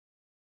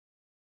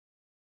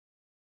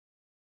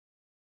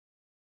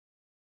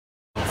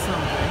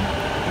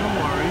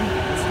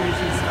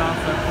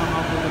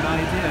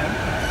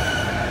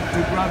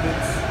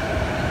rabbits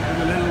with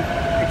a little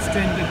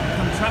extended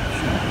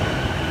contraption.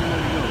 There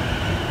we go.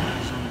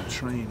 It's on a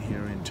train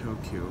here in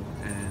Tokyo,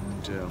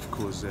 and of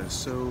course they're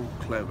so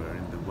clever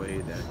in the way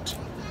that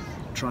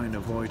try and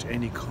avoid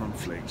any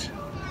conflict.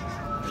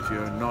 If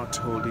you're not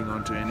holding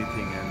on to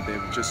anything, and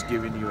they've just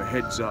given you a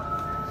heads up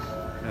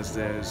as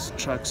there's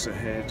trucks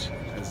ahead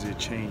as they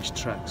change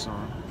tracks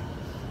on.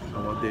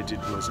 And what they did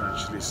was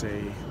actually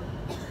say,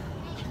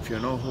 if you're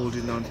not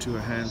holding on to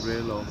a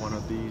handrail or one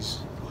of these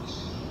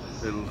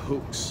little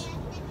hooks,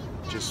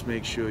 just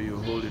make sure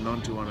you're holding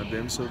on to one of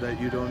them so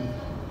that you don't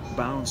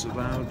bounce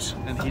about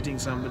and hitting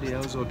somebody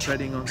else or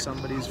treading on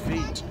somebody's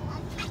feet.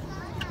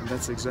 And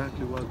that's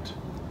exactly what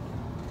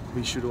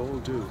we should all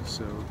do.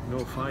 So no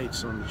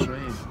fights on the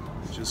train,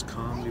 just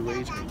calmly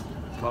waiting,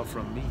 apart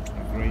from me.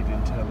 A great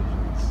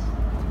intelligence.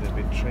 They've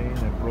been trained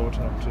and brought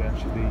up to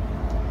actually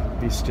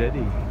be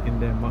steady in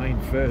their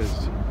mind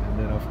first, and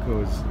then of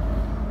course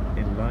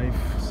in life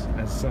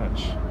as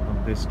such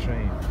on this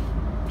train,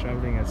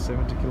 traveling at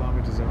 70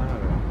 kilometers an hour,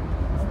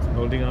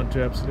 holding on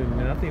to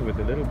absolutely nothing with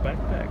a little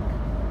backpack.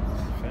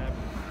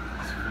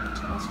 It's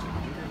fantastic.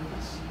 Look at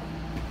this.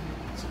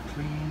 It's a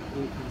clean,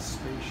 open,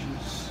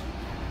 spacious,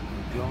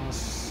 glass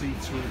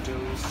see-through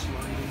doors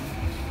sliding.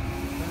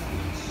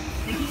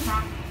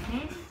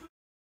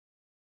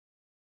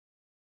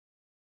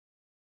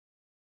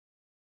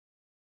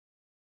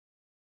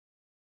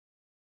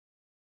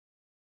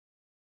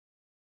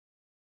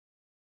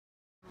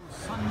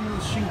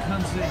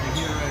 Shinkansen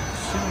here at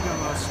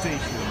Shinagawa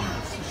Station.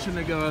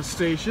 Shinagawa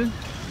Station,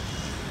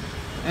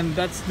 and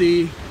that's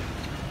the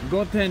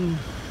Goten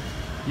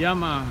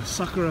Yama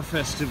Sakura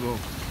Festival,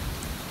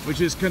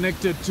 which is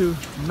connected to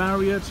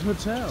Marriott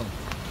Hotel.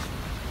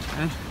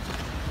 And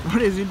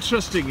what is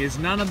interesting is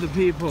none of the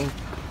people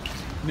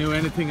knew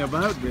anything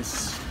about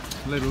this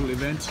little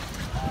event,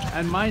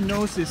 and my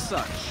nose is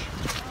such,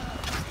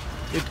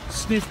 it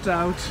sniffed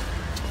out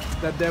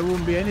that there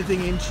won't be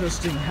anything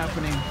interesting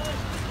happening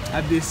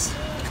at this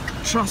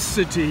Trust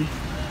City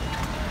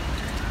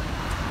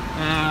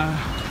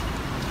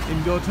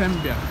in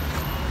Gotemba.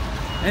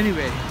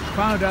 Anyway,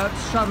 found out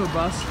shuttle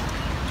bus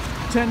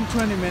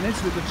 10-20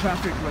 minutes with the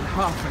traffic with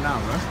half an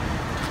hour,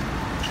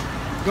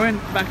 going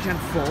back and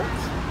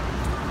forth,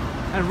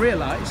 and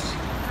realized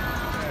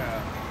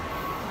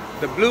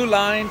the blue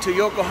line to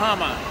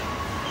Yokohama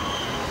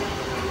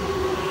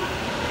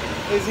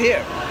is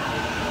here.